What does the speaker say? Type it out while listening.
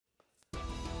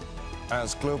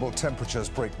As global temperatures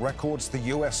break records, the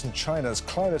US and China's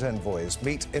climate envoys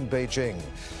meet in Beijing.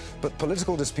 But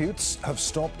political disputes have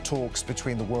stopped talks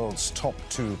between the world's top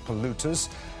two polluters.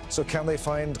 So can they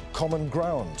find common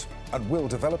ground? And will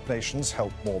developed nations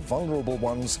help more vulnerable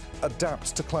ones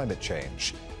adapt to climate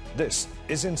change? This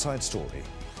is Inside Story.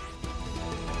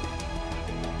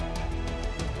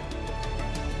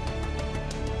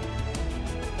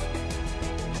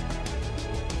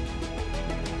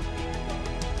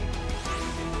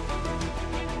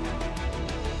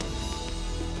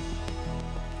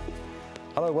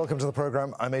 Hello, welcome to the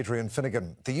programme. I'm Adrian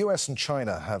Finighan. The US and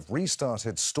China have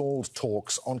restarted stalled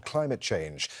talks on climate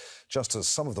change, just as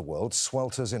some of the world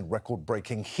swelters in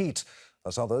record-breaking heat,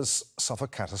 as others suffer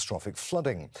catastrophic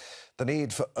flooding. The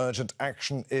need for urgent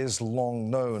action is long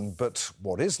known, but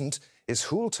what isn't is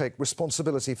who'll take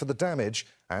responsibility for the damage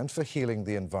and for healing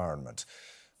the environment.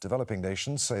 Developing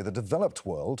nations say the developed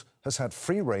world has had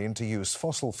free rein to use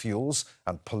fossil fuels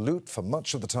and pollute for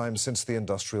much of the time since the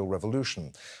Industrial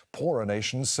Revolution. Poorer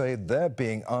nations say they're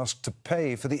being asked to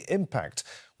pay for the impact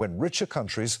when richer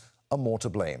countries are more to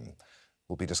blame.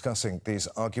 We'll be discussing these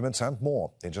arguments and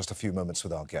more in just a few moments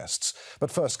with our guests.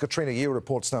 But first, Katrina Yu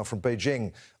reports now from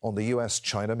Beijing on the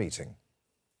US-China meeting.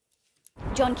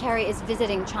 John Kerry is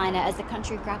visiting China as the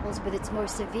country grapples with its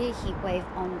most severe heat wave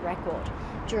on record.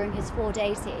 During his 4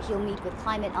 days here, he'll meet with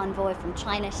climate envoy from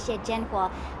China, Xie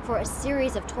Jianhua, for a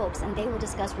series of talks, and they will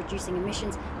discuss reducing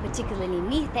emissions, particularly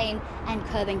methane, and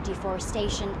curbing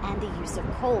deforestation and the use of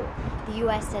coal. The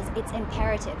US says it's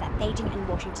imperative that Beijing and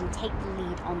Washington take the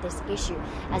lead on this issue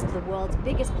as the world's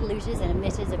biggest polluters and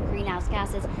emitters of greenhouse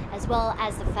gases, as well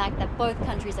as the fact that both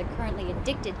countries are currently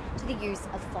addicted to the use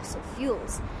of fossil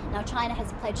fuels. Now, China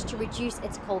has pledged to reduce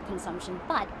its coal consumption,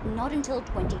 but not until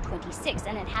 2026,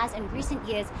 and it has in recent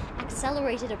years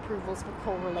accelerated approvals for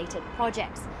coal-related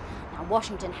projects. Now,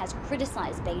 Washington has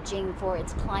criticized Beijing for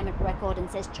its climate record and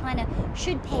says China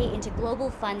should pay into global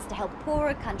funds to help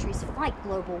poorer countries fight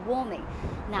global warming.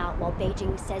 Now, while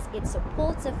Beijing says it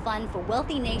supports a fund for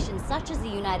wealthy nations such as the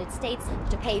United States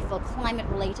to pay for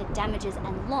climate-related damages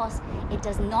and loss, it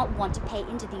does not want to pay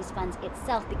into these funds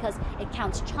itself because it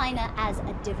counts China as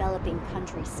a developing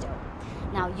country still.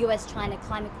 Now, US-China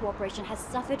climate cooperation has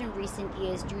suffered in recent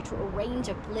years due to a range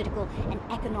of political and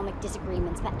economic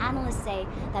disagreements, but analysts say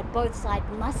that both sides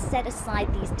must set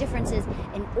aside these differences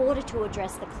in order to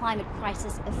address the climate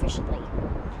crisis efficiently.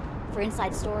 For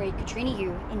Inside Story, Katrina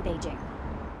Yu in Beijing.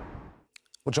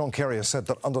 Well, John Kerry has said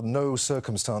that under no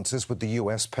circumstances would the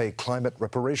US pay climate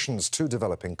reparations to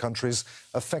developing countries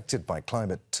affected by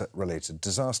climate-related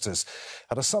disasters.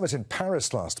 At a summit in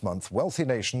Paris last month, wealthy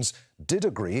nations did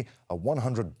agree a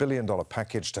 $100 billion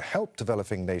package to help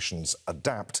developing nations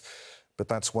adapt, but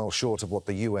that's well short of what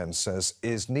the UN says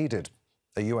is needed.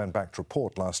 A UN-backed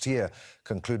report last year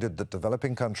concluded that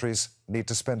developing countries need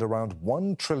to spend around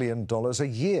 $1 trillion a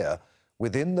year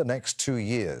within the next 2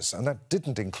 years, and that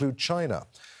didn't include China.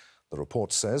 The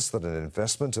report says that an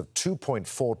investment of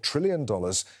 $2.4 trillion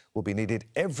will be needed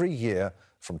every year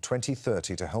from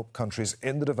 2030 to help countries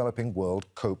in the developing world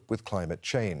cope with climate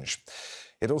change.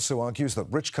 It also argues that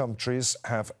rich countries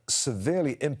have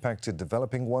severely impacted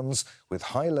developing ones with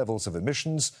high levels of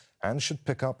emissions and should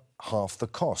pick up half the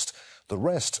cost. The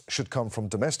rest should come from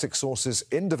domestic sources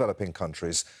in developing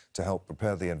countries to help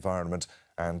prepare the environment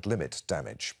and limit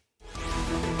damage.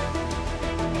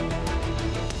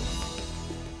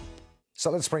 So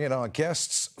let's bring in our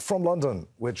guests. From London,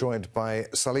 we're joined by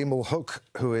Saleemul Huq,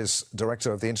 who is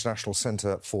Director of the International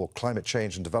Centre for Climate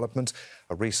Change and Development,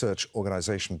 a research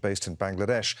organisation based in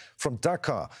Bangladesh. From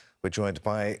Dakar, we're joined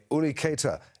by Oulie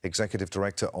Keita, Executive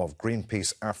Director of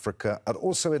Greenpeace Africa. And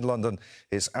also in London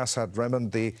is Asad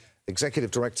Rehman, the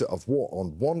Executive Director of War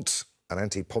on Want, an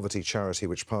anti-poverty charity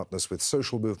which partners with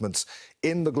social movements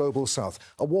in the Global South.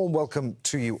 A warm welcome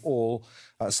to you all.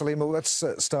 Saleemul, let's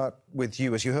start with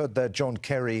you. As you heard there, John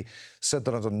Kerry said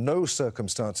that under no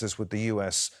circumstances would the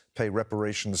US pay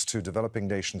reparations to developing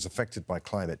nations affected by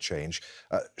climate change.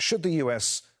 Should the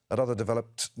US and other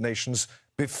developed nations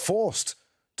be forced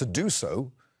to do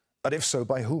so, and if so,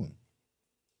 by whom?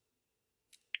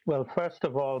 Well, first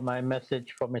of all, my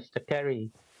message for Mr.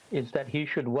 Kerry is that he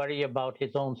should worry about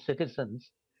his own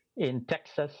citizens in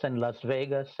Texas and Las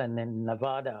Vegas and in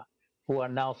Nevada, who are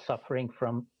now suffering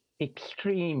from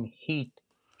extreme heat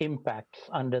impacts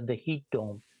under the heat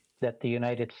dome that the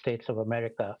United States of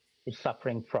America is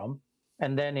suffering from,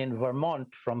 and then in Vermont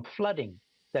from flooding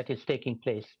that is taking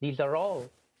place. These are all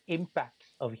impacts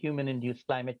of human-induced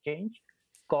climate change,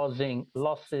 causing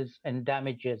losses and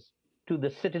damages to the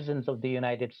citizens of the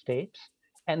United States,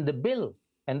 and the bill,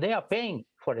 and they are paying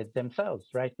for it themselves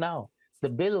right now. the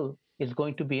bill is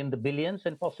going to be in the billions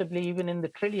and possibly even in the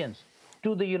trillions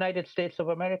to the United States of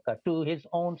America, to his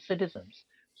own citizens.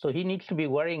 So he needs to be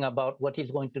worrying about what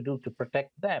he's going to do to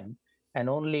protect them, and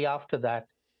only after that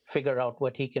figure out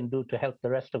what he can do to help the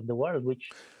rest of the world, which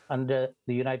under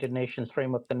the United Nations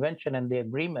Framework Convention and the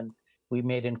agreement we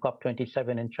made in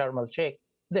COP27 in Sharm el-Sheikh,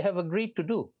 they have agreed to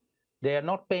do. They are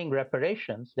not paying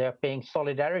reparations, they are paying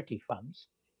solidarity funds,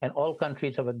 and all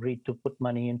countries have agreed to put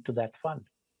money into that fund.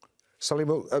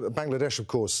 Saleemul, Bangladesh, of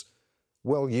course,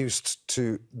 well used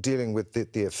to dealing with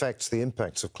the effects, the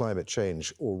impacts of climate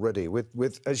change already,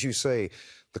 with, as you say,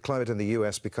 the climate in the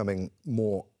US becoming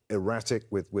more erratic,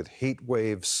 with heat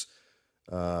waves,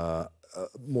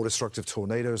 more destructive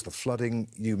tornadoes, the flooding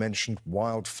you mentioned,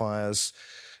 wildfires,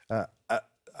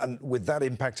 and with that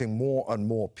impacting more and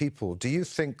more people. Do you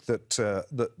think that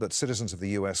that citizens of the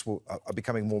US are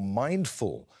becoming more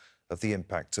mindful of the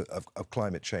impact of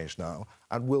climate change now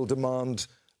and will demand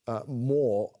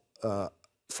more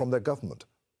from their government?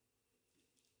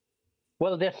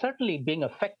 Well, they're certainly being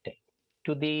affected.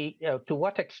 To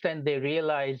what extent they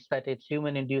realize that it's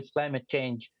human-induced climate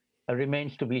change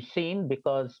remains to be seen,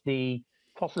 because the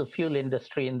fossil fuel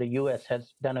industry in the US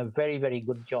has done a very, very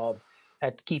good job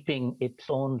at keeping its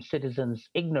own citizens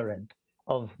ignorant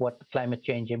of what climate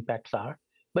change impacts are.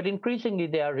 But increasingly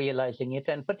they are realizing it,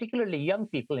 and particularly young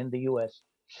people in the US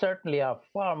certainly are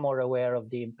far more aware of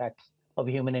the impacts of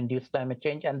human-induced climate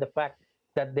change and the fact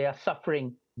that they are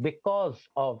suffering because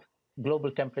of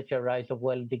global temperature rise of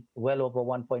well over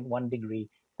 1.1 degree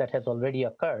that has already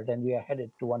occurred, and we are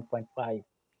headed to 1.5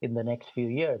 in the next few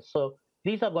years. So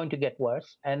these are going to get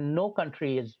worse, and no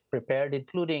country is prepared,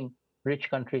 including rich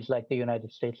countries like the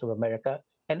United States of America,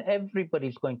 and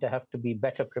everybody's going to have to be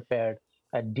better prepared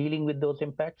at dealing with those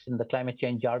impacts. In the climate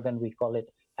change jargon, we call it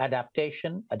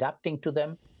adaptation, adapting to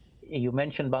them. You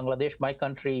mentioned Bangladesh. My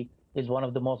country is one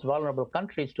of the most vulnerable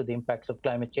countries to the impacts of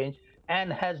climate change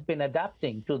and has been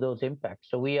adapting to those impacts.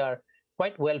 So we are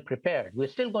quite well prepared. We're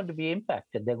still going to be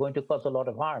impacted. They're going to cause a lot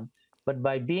of harm. But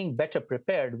by being better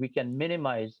prepared, we can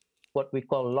minimize what we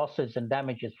call losses and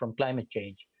damages from climate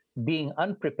change. Being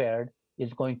unprepared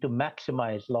is going to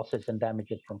maximize losses and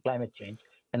damages from climate change.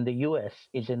 And the US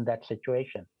is in that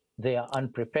situation. They are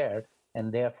unprepared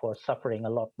and therefore suffering a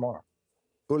lot more.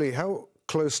 Oulie, how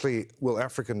closely will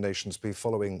African nations be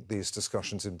following these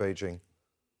discussions in Beijing?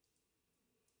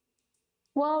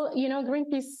 Well, you know,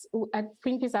 at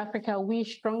Greenpeace Africa, we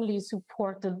strongly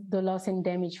support the Loss and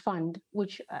Damage Fund,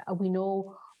 which we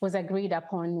know was agreed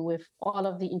upon with all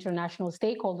of the international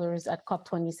stakeholders at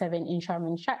COP27 in Sharm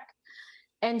el-Sheikh.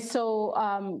 And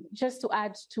so just to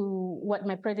add to what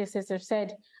my predecessor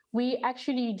said, we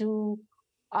actually do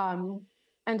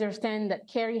understand that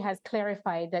Kerry has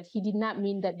clarified that he did not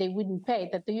mean that they wouldn't pay,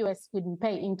 that the US wouldn't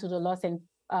pay into the Loss and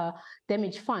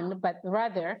Damage Fund, but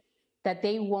rather that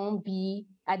they won't be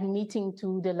admitting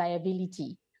to the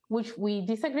liability, which we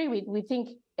disagree with. We think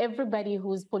everybody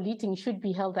who's polluting should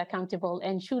be held accountable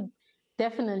and should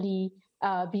definitely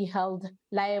be held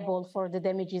liable for the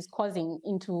damages causing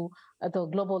into the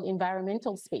global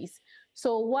environmental space.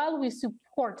 So while we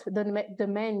support the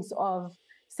demands of,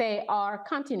 say, our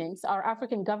continents, our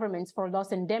African governments for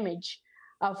loss and damage,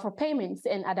 for payments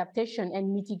and adaptation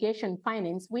and mitigation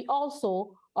finance, we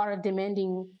also are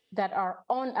demanding that our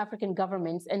own African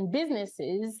governments and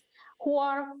businesses who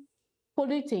are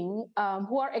polluting,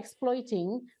 who are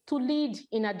exploiting, to lead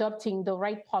in adopting the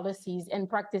right policies and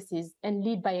practices and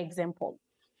lead by example.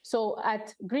 So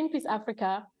at Greenpeace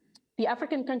Africa, the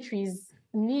African countries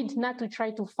need not to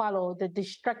try to follow the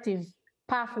destructive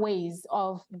pathways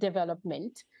of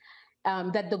development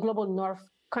that the global north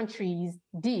countries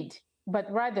did, but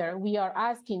rather we are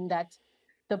asking that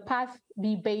the path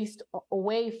be based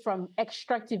away from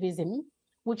extractivism,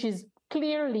 which is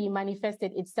clearly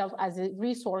manifested itself as a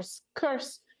resource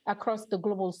curse across the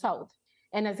global south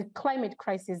and as a climate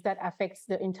crisis that affects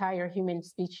the entire human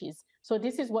species. So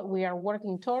this is what we are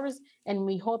working towards, and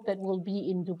we hope that we'll be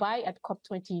in Dubai at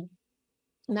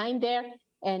COP29 there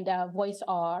and voice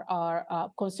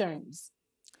our concerns.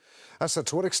 Asad,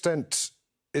 to what extent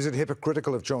is it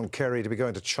hypocritical of John Kerry to be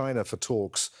going to China for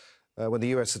talks when the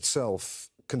US itself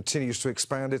continues to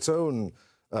expand its own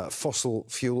fossil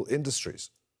fuel industries?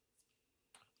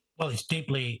 Well, it's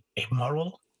deeply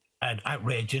immoral and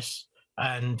outrageous.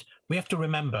 And we have to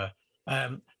remember,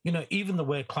 even the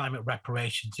word climate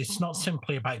reparations, it's not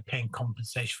simply about paying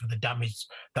compensation for the damage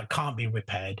that can't be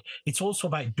repaired. It's also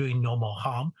about doing no more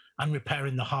harm and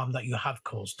repairing the harm that you have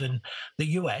caused. And the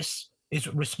US is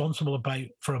responsible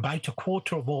for about a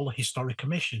quarter of all historic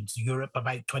emissions, Europe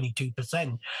about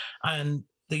 22%. And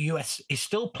the US is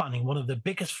still planning one of the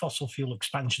biggest fossil fuel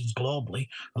expansions globally,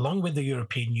 along with the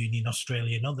European Union,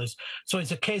 Australia, and others. So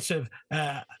it's a case of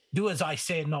do as I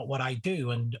say, not what I do.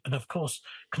 And of course,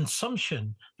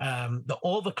 consumption, the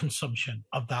overconsumption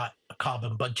of that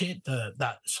carbon budget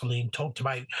that Saleem talked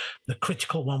about, the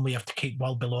critical one we have to keep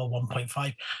well below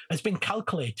 1.5, has been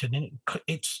calculated. And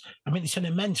it's an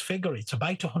immense figure. It's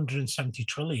about 170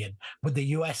 trillion, with the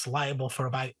US liable for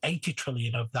about 80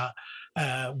 trillion of that,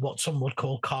 what some would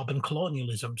call carbon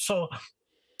colonialism. So,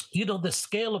 the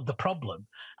scale of the problem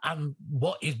and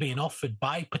what is being offered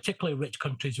by particularly rich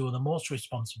countries who are the most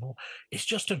responsible is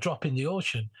just a drop in the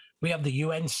ocean. We have the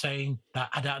UN saying that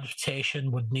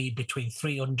adaptation would need between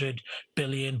 300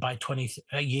 billion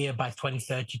a year by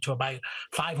 2030 to about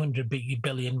 500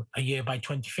 billion a year by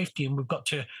 2050. And we've got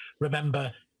to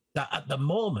remember that at the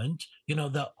moment,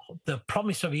 the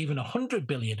promise of even 100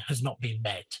 billion has not been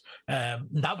met.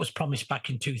 That was promised back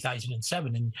in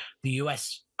 2007, and the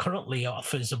US currently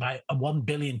offers about 1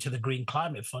 billion to the Green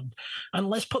Climate Fund. And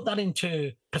let's put that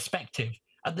into perspective.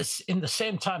 In the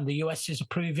same time, the US is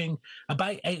approving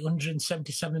about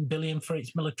 877 billion for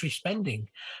its military spending.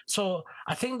 So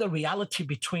I think the reality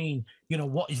between,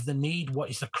 what is the need, what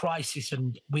is the crisis,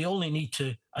 and we only need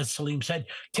to, as Saleem said,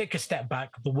 take a step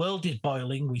back. The world is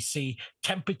boiling. We see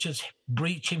temperatures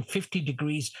breaching 50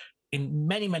 degrees in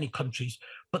many, many countries.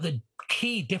 But the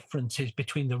key differences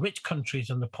between the rich countries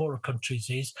and the poorer countries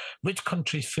is rich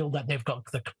countries feel that they've got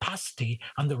the capacity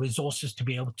and the resources to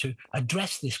be able to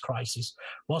address this crisis,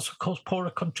 whilst, of course, poorer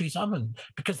countries haven't,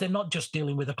 because they're not just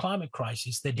dealing with a climate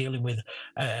crisis, they're dealing with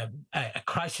a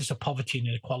crisis of poverty and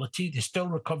inequality. They're still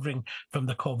recovering from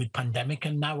the COVID pandemic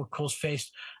and now, of course,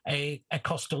 faced a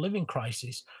cost of living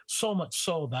crisis, so much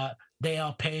so that they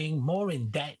are paying more in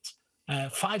debt,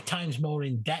 5 times more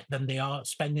in debt than they are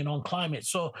spending on climate.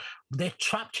 So they're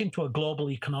trapped into a global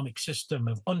economic system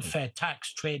of unfair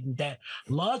tax, trade and debt,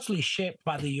 largely shaped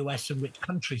by the US and rich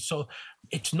countries. So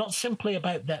it's not simply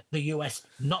about the US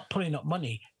not putting up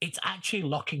money. It's actually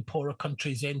locking poorer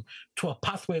countries in to a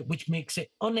pathway which makes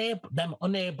it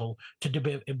unable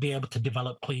to be able to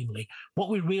develop cleanly. What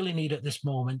we really need at this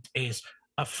moment is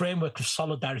a framework of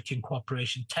solidarity and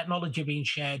cooperation, technology being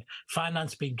shared,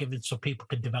 finance being given so people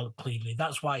can develop cleanly.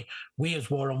 That's why we as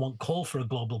War on Want call for a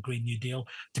global Green New Deal,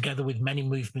 together with many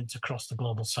movements across the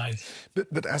global south.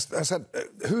 But Asad,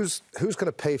 who's going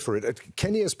to pay for it?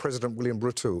 Kenya's President William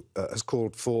Ruto has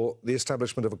called for the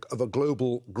establishment of a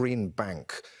global green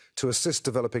bank to assist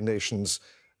developing nations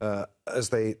as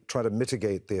they try to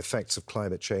mitigate the effects of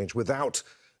climate change without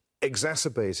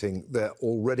exacerbating their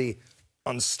already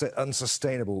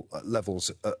unsustainable levels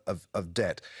of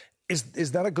debt.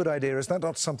 Is that a good idea? Is that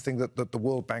not something that the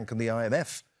World Bank and the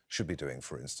IMF should be doing,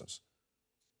 for instance?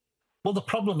 Well, the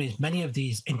problem is many of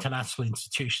these international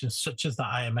institutions, such as the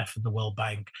IMF and the World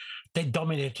Bank, they're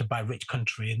dominated by rich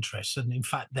country interests. And in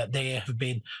fact, that they have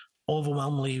been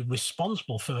overwhelmingly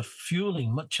responsible for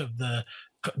fueling much of the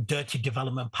dirty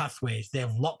development pathways. They've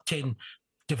locked in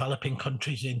developing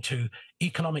countries into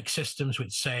economic systems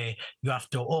which say you have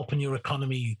to open your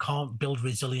economy, you can't build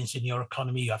resilience in your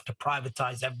economy, you have to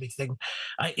privatize everything.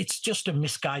 It's just a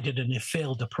misguided and a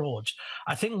failed approach.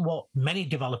 I think what many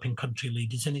developing country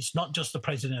leaders, and it's not just the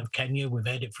president of Kenya, we've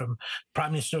heard it from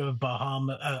Prime Minister of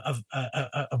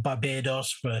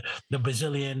Barbados, for the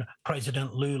Brazilian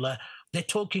President Lula, they're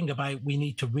talking about we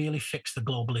need to really fix the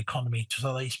global economy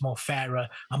so that it's more fairer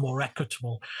and more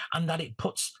equitable, and that it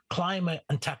puts climate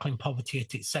and tackling poverty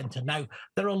at its centre. Now,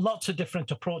 there are lots of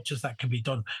different approaches that can be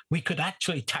done. We could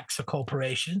actually tax the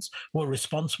corporations who are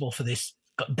responsible for this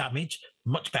damage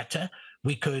much better.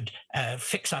 We could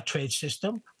fix our trade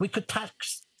system. We could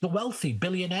tax the wealthy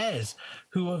billionaires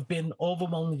who have been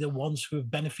overwhelmingly the ones who have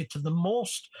benefited the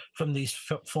most from these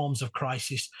forms of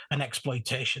crisis and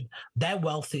exploitation. Their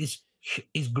wealth is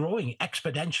growing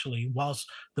exponentially, whilst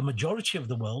the majority of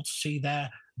the world see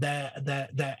their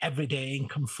everyday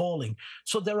income falling.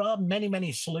 So there are many,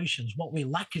 many solutions. What we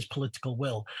lack is political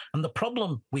will. And the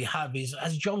problem we have is,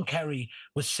 as John Kerry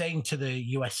was saying to the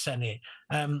US Senate,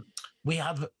 we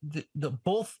have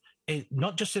both,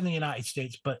 not just in the United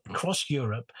States, but across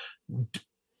Europe,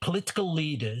 political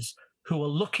leaders who are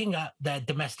looking at their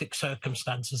domestic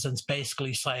circumstances and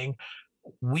basically saying,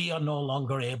 we are no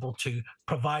longer able to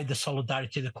provide the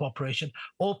solidarity, the cooperation,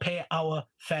 or pay our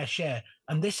fair share.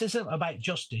 And this isn't about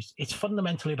justice. It's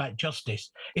fundamentally about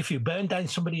justice. If you burn down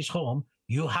somebody's home,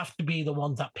 you have to be the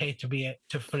ones that pay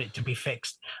for it to be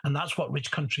fixed. And that's what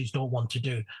rich countries don't want to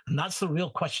do. And that's the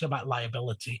real question about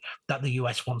liability that the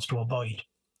US wants to avoid.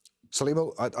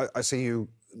 Saleemul, I see you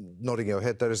nodding your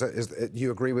head there. Do you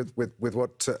agree with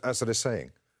what Asad is saying?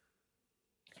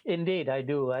 Indeed, I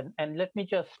do. And let me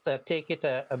just take it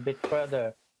a bit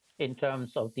further in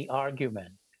terms of the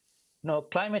argument. No,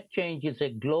 climate change is a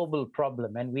global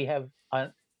problem, and we have,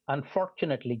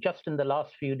 unfortunately, just in the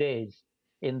last few days,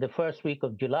 in the first week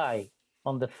of July,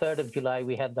 on the 3rd of July,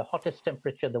 we had the hottest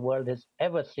temperature the world has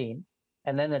ever seen.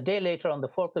 And then a day later, on the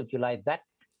 4th of July, that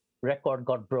record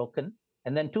got broken.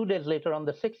 And then 2 days later, on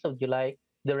the 6th of July,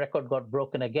 the record got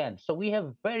broken again. So we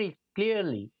have very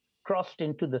clearly crossed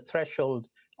into the threshold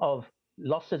of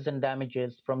losses and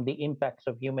damages from the impacts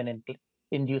of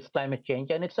human-induced climate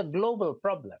change. And it's a global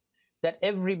problem that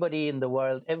everybody in the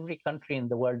world, every country in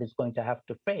the world is going to have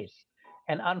to face.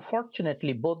 And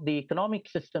unfortunately, both the economic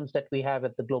systems that we have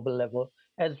at the global level,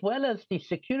 as well as the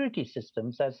security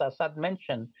systems, as Asad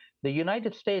mentioned, the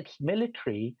United States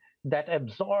military that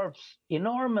absorbs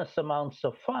enormous amounts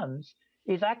of funds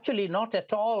is actually not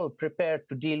at all prepared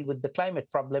to deal with the climate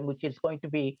problem, which is going to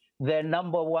be their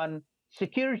number one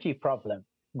security problem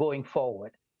going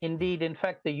forward. Indeed, in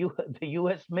fact, the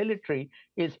US military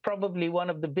is probably one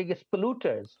of the biggest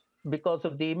polluters because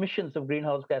of the emissions of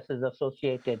greenhouse gases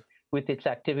associated with its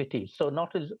activities. So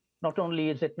not only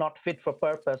is it not fit for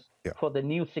purpose for the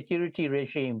new security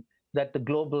regime that the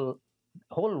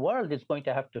whole world is going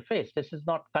to have to face. This is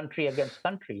not country against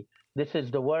country. This is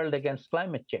the world against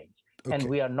climate change. Okay. And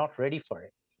we are not ready for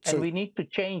it. And we need to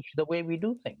change the way we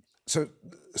do things. So,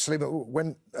 Saleema,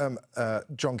 when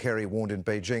John Kerry warned in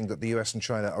Beijing that the US and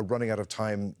China are running out of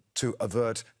time to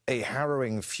avert a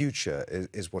harrowing future,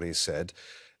 is what he said,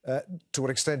 to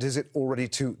what extent is it already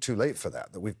too late for that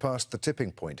we've passed the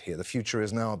tipping point here? The future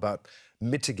is now about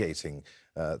mitigating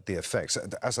the effects.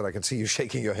 Asad, I can see you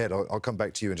shaking your head. I'll come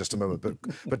back to you in just a moment.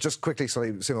 But just quickly,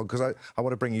 Saleema, because I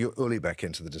want to bring you Oulie back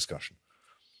into the discussion.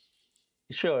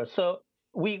 Sure. So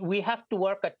we have to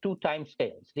work at two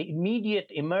timescales. The immediate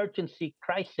emergency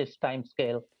crisis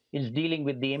timescale is dealing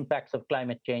with the impacts of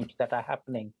climate change that are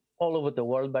happening all over the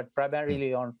world, but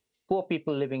primarily on poor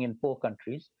people living in poor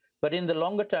countries. But in the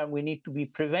longer term, we need to be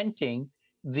preventing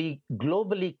the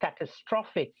globally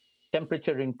catastrophic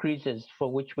temperature increases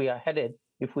for which we are headed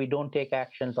if we don't take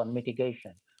actions on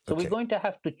mitigation. So we're going to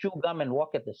have to chew gum and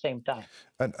walk at the same time.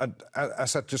 And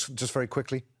Asad, just very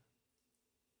quickly.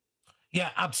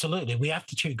 Yeah, absolutely. We have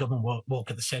to chew gum and walk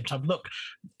at the same time. Look,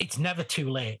 it's never too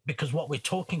late, because what we're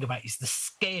talking about is the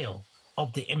scale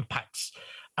of the impacts.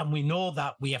 And we know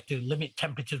that we have to limit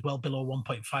temperatures well below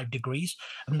 1.5 degrees.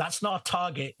 And that's not a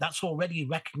target. That's already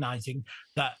recognizing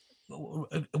that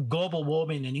global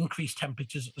warming and increased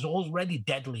temperatures is already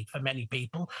deadly for many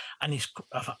people and is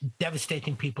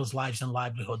devastating people's lives and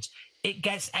livelihoods. It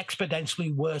gets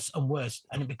exponentially worse and worse,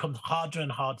 and it becomes harder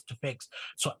and harder to fix.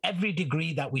 So every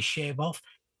degree that we shave off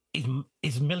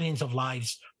is millions of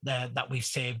lives that we've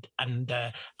saved and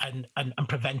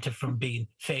prevented from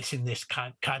facing this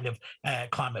kind of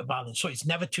climate violence. So it's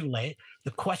never too late.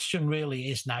 The question really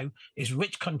is now is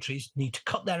which countries need to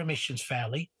cut their emissions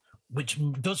fairly, which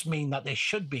does mean that they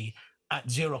should be at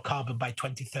zero carbon by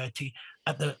 2030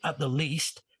 at the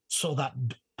least, so that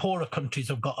poorer countries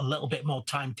have got a little bit more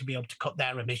time to be able to cut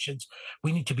their emissions.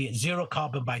 We need to be at zero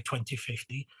carbon by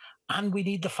 2050. And we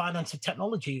need the finance and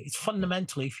technology. It's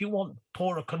fundamentally, if you want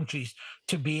poorer countries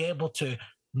to be able to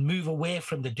move away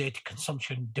from the dirty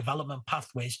consumption development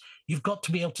pathways, you've got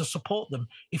to be able to support them.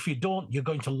 If you don't, you're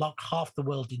going to lock half the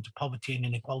world into poverty and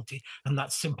inequality, and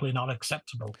that's simply not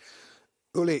acceptable.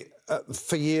 Oulie,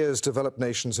 for years, developed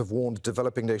nations have warned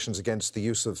developing nations against the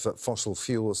use of fossil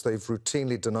fuels. They've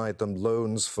routinely denied them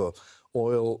loans for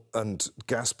oil and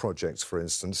gas projects, for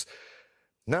instance.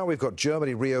 Now we've got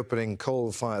Germany reopening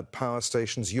coal-fired power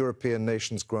stations, European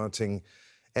nations granting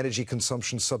energy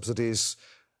consumption subsidies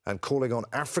and calling on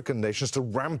African nations to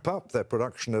ramp up their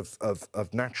production of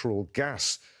natural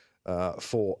gas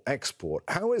for export.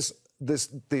 How is these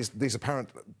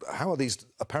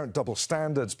apparent double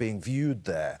standards being viewed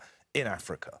there in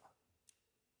Africa?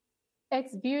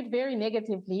 It's viewed very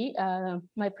negatively.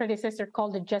 My predecessor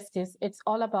called it justice. It's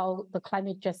all about the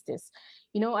climate justice.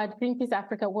 You know, at Greenpeace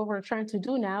Africa, what we're trying to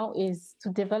do now is to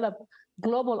develop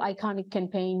global iconic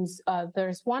campaigns.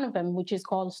 There's one of them, which is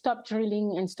called Stop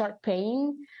Drilling and Start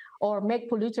Paying, or Make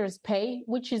Polluters Pay,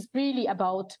 which is really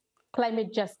about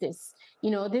climate justice.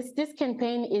 You know, this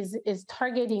campaign is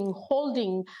targeting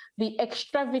holding the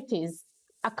extravagancies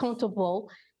accountable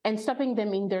and stopping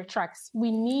them in their tracks.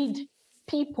 We need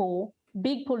people,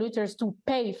 big polluters, to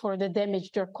pay for the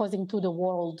damage they're causing to the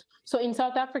world. So in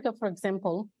South Africa, for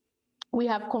example, we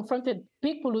have confronted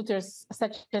big polluters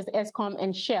such as Eskom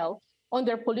and Shell on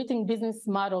their polluting business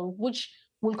model, which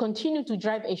will continue to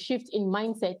drive a shift in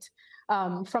mindset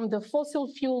from the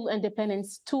fossil fuel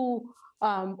independence to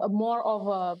more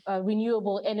of a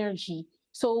renewable energy.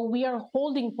 So we are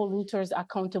holding polluters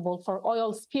accountable for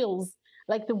oil spills,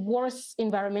 like the worst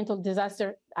environmental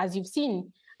disaster, as you've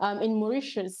seen in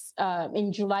Mauritius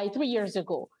in July 3 years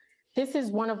ago. This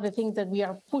is one of the things that we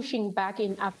are pushing back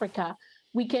in Africa.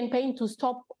 We campaign to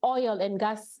stop oil and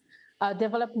gas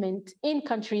development in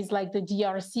countries like the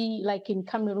DRC, like in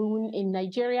Cameroon, in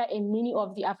Nigeria, in many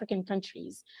of the African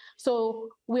countries. So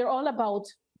we're all about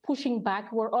pushing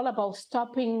back. We're all about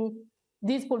stopping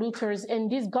these polluters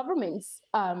and these governments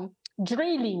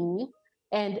drilling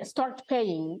and start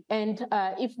paying. And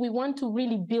if we want to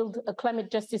really build a climate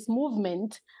justice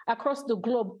movement across the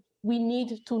globe, we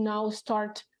need to now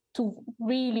start to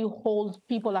really hold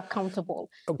people accountable.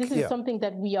 Okay, this is something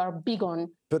that we are big on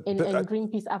in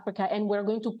Greenpeace Africa, and we're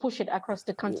going to push it across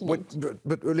the continent.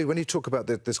 But Oulie, when you talk about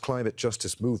this climate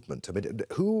justice movement, I mean,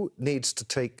 who needs to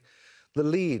take the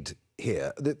lead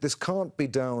here? This can't be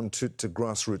down to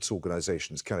grassroots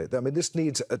organisations, can it? I mean, this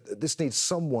needs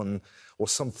someone or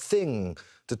something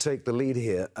to take the lead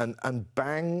here and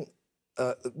bang,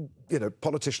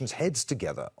 politicians' heads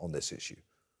together on this issue.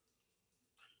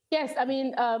 Yes, I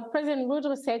mean, President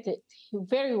Ruto said it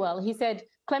very well. He said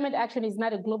climate action is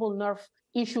not a global north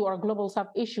issue or global south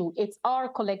issue. It's our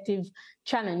collective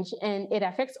challenge, and it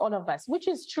affects all of us, which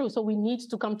is true. So we need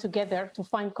to come together to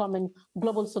find common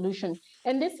global solutions.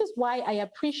 And this is why I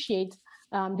appreciate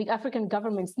the African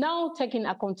governments now taking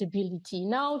accountability,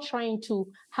 now trying to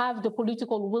have the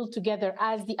political will together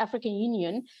as the African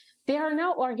Union. They are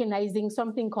now organizing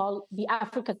something called the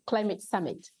Africa Climate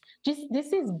Summit.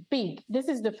 This is big. This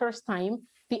is the first time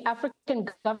the African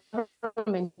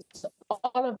governments,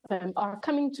 all of them, are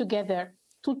coming together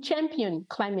to champion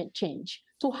climate change,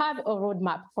 to have a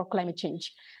roadmap for climate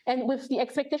change. And with the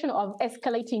expectation of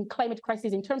escalating climate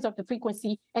crisis in terms of the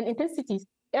frequency and intensity,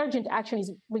 urgent action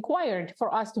is required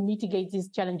for us to mitigate these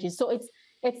challenges. So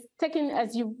it's taken,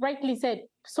 as you rightly said,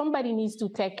 somebody needs to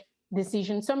take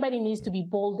decision. Somebody needs to be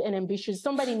bold and ambitious.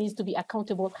 Somebody needs to be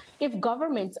accountable. If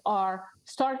governments are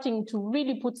starting to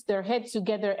really put their heads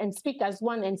together and speak as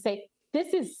one and say,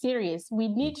 this is serious, we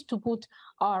need to put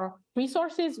our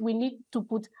resources, we need to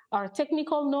put our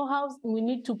technical know-how, we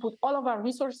need to put all of our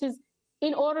resources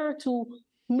in order to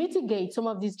mitigate some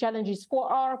of these challenges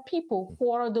for our people,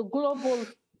 for the global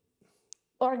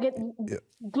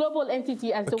global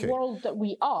entity as the world that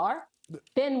we are.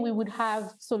 Then we would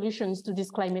have solutions to this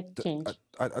climate change.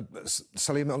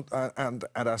 Saleem and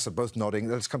Asad both nodding.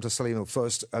 Let's come to Saleemul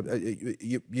first.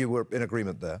 You were in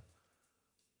agreement there.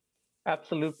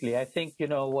 Absolutely. I think,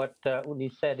 what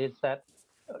Oulie said is that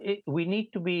we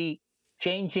need to be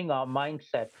changing our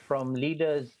mindset from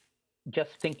leaders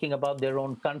just thinking about their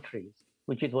own countries,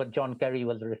 which is what John Kerry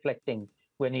was reflecting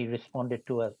when he responded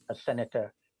to a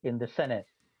senator in the Senate,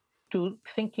 to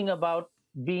thinking about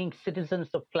being citizens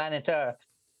of planet Earth,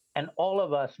 and all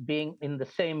of us being in the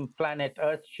same planet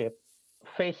Earth ship,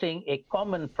 facing a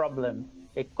common problem,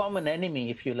 a common enemy,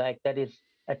 if you like, that is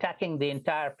attacking the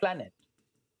entire planet.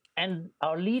 And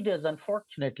our leaders,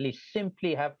 unfortunately,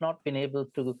 simply have not been able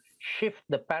to shift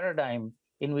the paradigm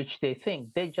in which they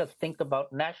think. They just think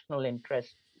about national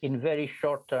interests in very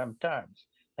short-term terms.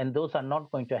 And those are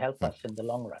not going to help us in the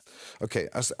long run. Okay,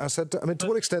 Asad, I mean, to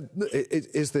what extent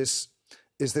is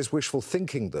this wishful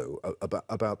thinking, though,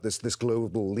 about this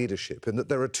global leadership, and that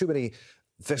there are too many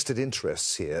vested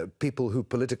interests here, people who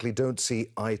politically don't see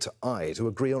eye to eye to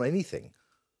agree on anything?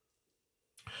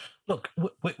 Look,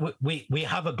 we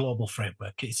have a global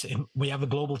framework. We have a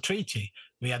global treaty.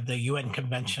 We have the UN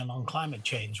Convention on Climate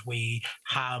Change. We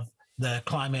have the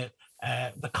climate,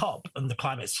 the COP and the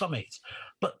Climate Summit.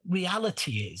 But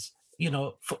reality is,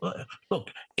 look,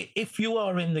 if you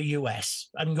are in the US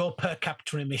and your per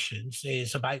capita emissions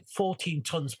is about 14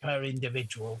 tons per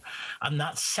individual, and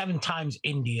that's 7 times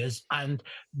India's, and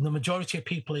the majority of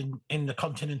people in the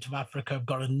continent of Africa have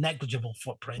got a negligible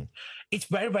footprint, it's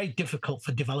very, very difficult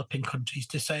for developing countries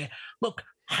to say, look,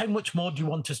 how much more do you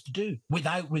want us to do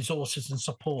without resources and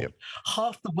support? Yep.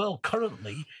 Half the world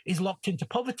currently is locked into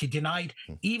poverty, denied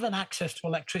even access to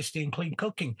electricity and clean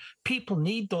cooking. People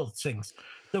need those things.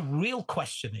 The real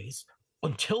question is,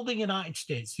 until the United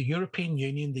States, the European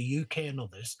Union, the UK and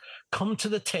others come to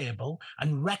the table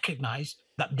and recognise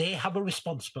that they have a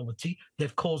responsibility,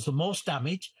 they've caused the most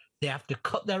damage, they have to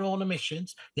cut their own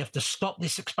emissions, they have to stop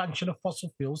this expansion of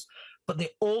fossil fuels, but they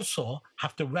also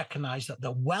have to recognise that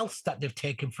the wealth that they've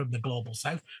taken from the Global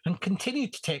South and continue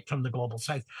to take from the Global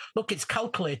South, look, it's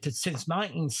calculated since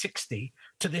 1960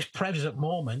 to this present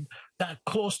moment that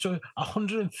close to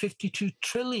 152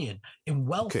 trillion in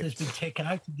wealth has been taken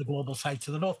out of the Global South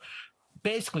to the North.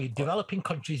 Basically, developing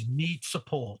countries need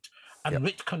support. And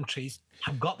rich countries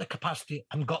have got the capacity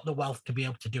and got the wealth to be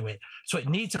able to do it. So it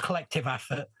needs a collective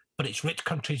effort, but it's rich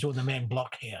countries who are the main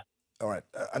block here. All right.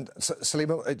 And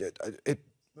Saleemul,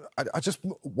 I just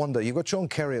wonder, you've got John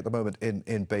Kerry at the moment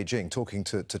in Beijing talking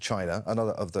to China,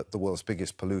 another of the world's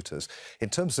biggest polluters. In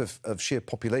terms of sheer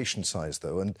population size,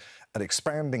 though, and an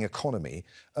expanding economy,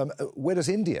 where does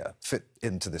India fit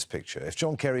into this picture? If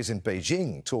John Kerry's in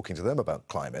Beijing talking to them about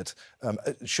climate,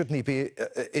 shouldn't he be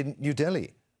in New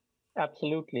Delhi?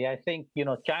 Absolutely. I think,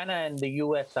 China and the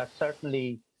US are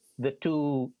certainly the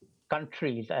two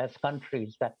countries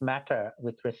that matter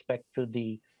with respect to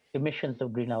the emissions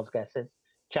of greenhouse gases.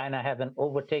 China having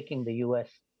overtaken the US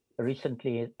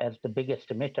recently as the biggest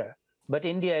emitter. But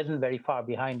India isn't very far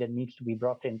behind and needs to be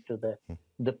brought into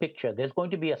the picture. There's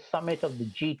going to be a summit of the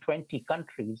G20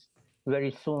 countries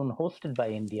very soon hosted by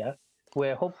India,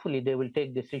 where hopefully they will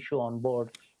take this issue on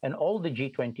board, and all the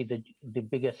G20, the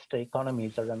biggest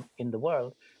economies in the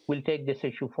world, will take this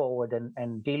issue forward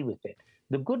and deal with it.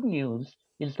 The good news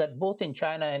is that both in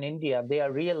China and India, they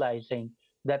are realizing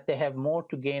that they have more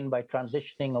to gain by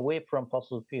transitioning away from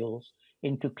fossil fuels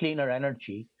into cleaner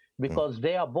energy, because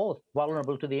they are both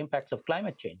vulnerable to the impacts of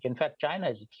climate change. In fact, China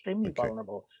is extremely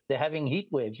vulnerable. They're having heat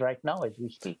waves right now as we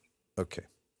speak. Okay.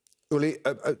 Oulie,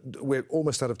 we're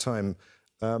almost out of time.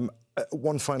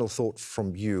 One final thought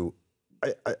from you.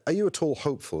 Are you at all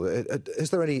hopeful? Is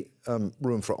there any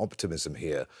room for optimism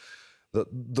here that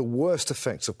the worst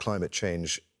effects of climate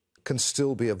change can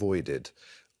still be avoided?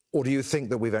 Or do you think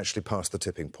that we've actually passed the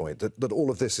tipping point, that all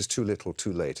of this is too little,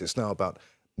 too late? It's now about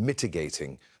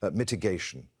mitigation.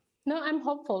 No, I'm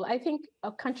hopeful. I think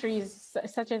countries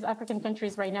such as African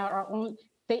countries right now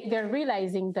they're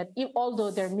realizing that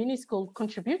although they're minuscule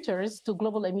contributors to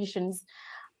global emissions,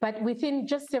 but within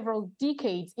just several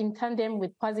decades, in tandem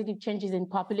with positive changes in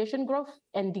population growth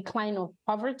and decline of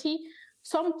poverty,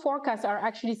 some forecasts are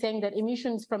actually saying that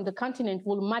emissions from the continent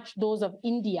will match those of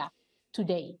India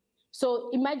today. So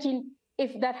imagine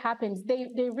if that happens,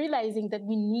 they're realizing that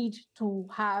we need to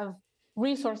have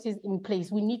resources in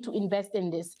place. We need to invest in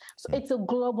this. So it's a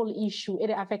global issue. It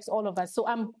affects all of us. So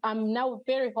I'm now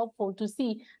very hopeful to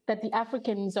see that the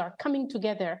Africans are coming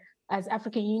together as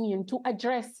African Union to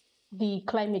address the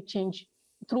climate change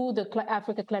through the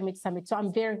Africa Climate Summit. So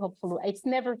I'm very hopeful. It's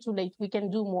never too late. We can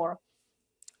do more.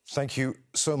 Thank you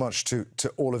so much to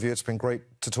all of you. It's been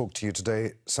great to talk to you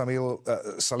today.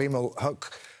 Saleemul Huq,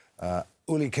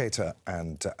 Oulie Keita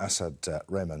and Asad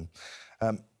Rehman.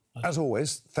 As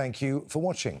always, thank you for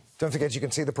watching. Don't forget you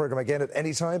can see the programme again at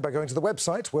any time by going to the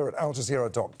website. We're at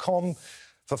aljazeera.com.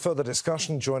 For further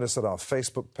discussion, join us at our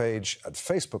Facebook page at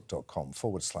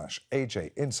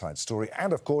facebook.com/AJ Inside Story.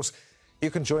 And, of course,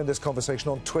 you can join this conversation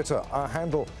on Twitter, our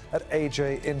handle at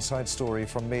AJ Inside Story.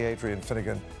 From me, Adrian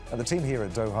Finighan, and the team here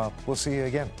at Doha. We'll see you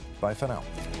again. Bye for now.